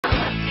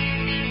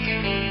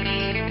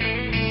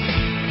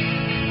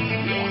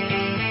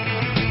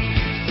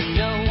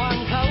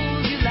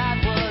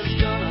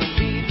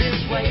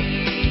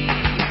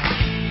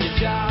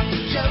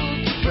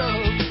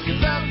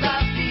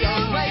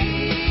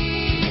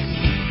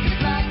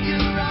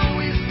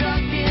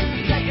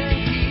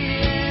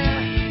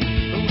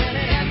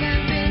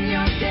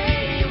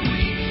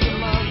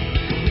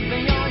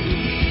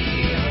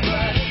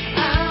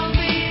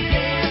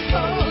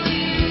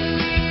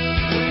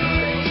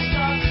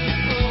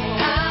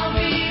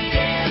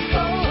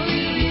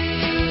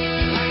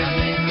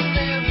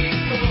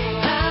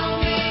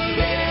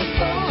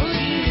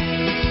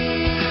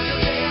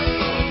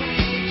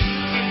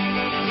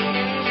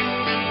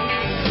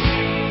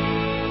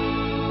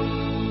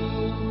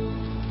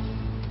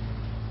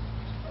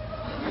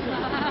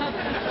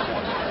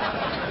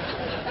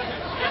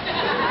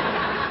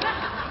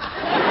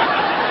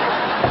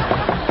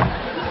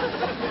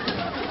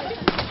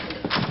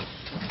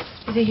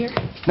he here?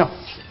 No.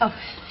 Oh,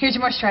 here's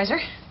your moisturizer.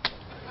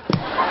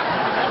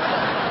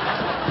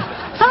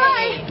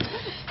 Hi.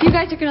 You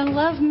guys are going to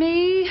love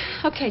me.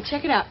 Okay,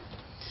 check it out.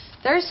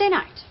 Thursday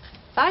night,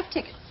 5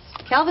 tickets.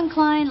 Calvin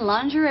Klein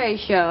lingerie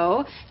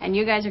show, and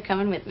you guys are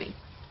coming with me.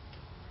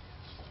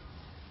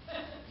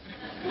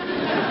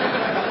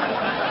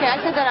 Okay, I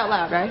said that out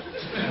loud, right?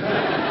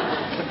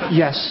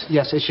 Yes.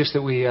 It's just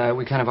that we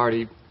kind of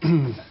already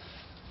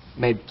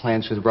made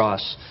plans with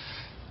Ross.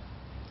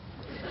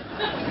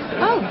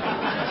 Oh.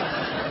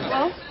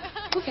 Well,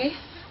 okay.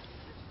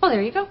 Well,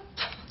 there you go.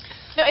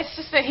 No, it's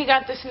just that he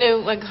got this new,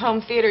 like,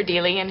 home theater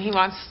dealie, and he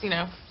wants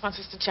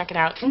us to check it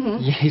out.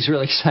 Mm-hmm. Yeah, he's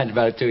really excited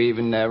about it, too. He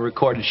even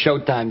recorded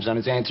showtimes on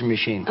his answer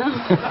machine. Oh.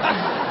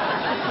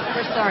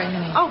 We're sorry,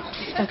 honey. Oh,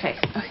 okay.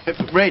 Hey,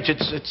 Rach,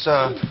 it's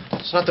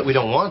not that we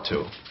don't want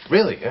to.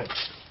 Really. Are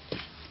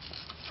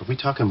we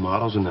talking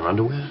models in their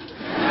underwear?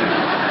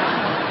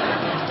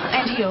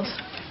 And heels.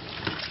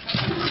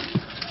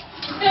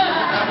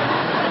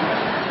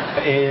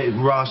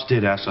 Ross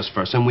did ask us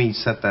first, and we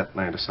set that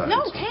night aside.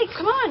 No, so. hey,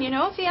 come on.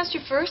 If he asked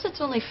you first, that's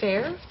only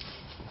fair.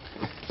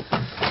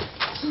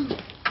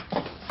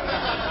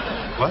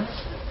 What?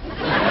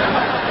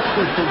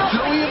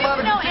 Joey about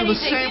to feel the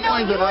same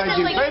way that I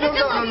do. Hey, no.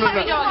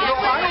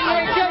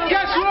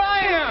 Guess where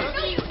I am?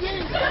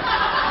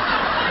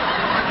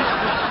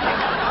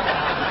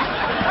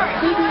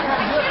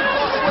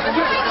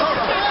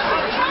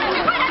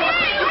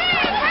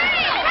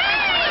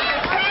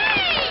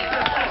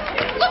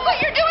 Look what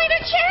you're doing to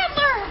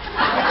Chandler!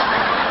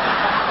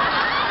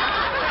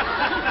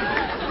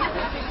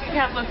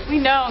 Yeah, look, we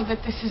know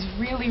that this is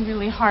really,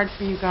 really hard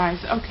for you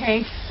guys,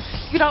 okay?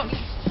 You don't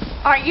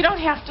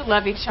have to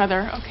love each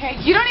other, okay?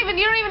 You don't even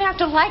have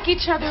to like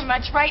each other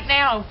much right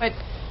now, but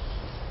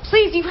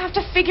please, you have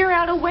to figure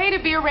out a way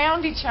to be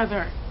around each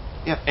other.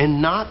 Yeah,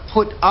 and not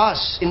put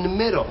us in the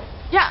middle.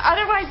 Yeah,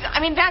 otherwise,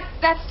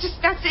 that's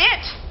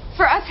it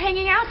for us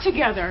hanging out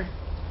together.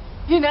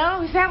 Is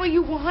that what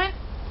you want?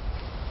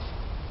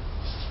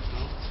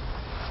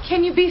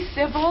 Can you be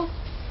civil?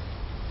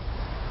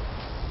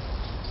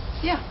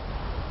 Yeah.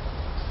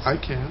 I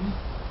can.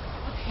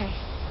 Okay.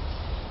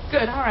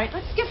 Good, all right.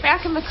 Let's get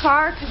back in the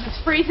car because it's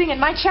freezing and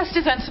my chest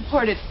is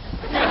unsupported.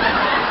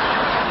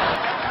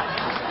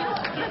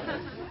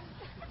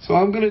 So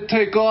I'm gonna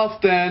take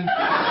off then.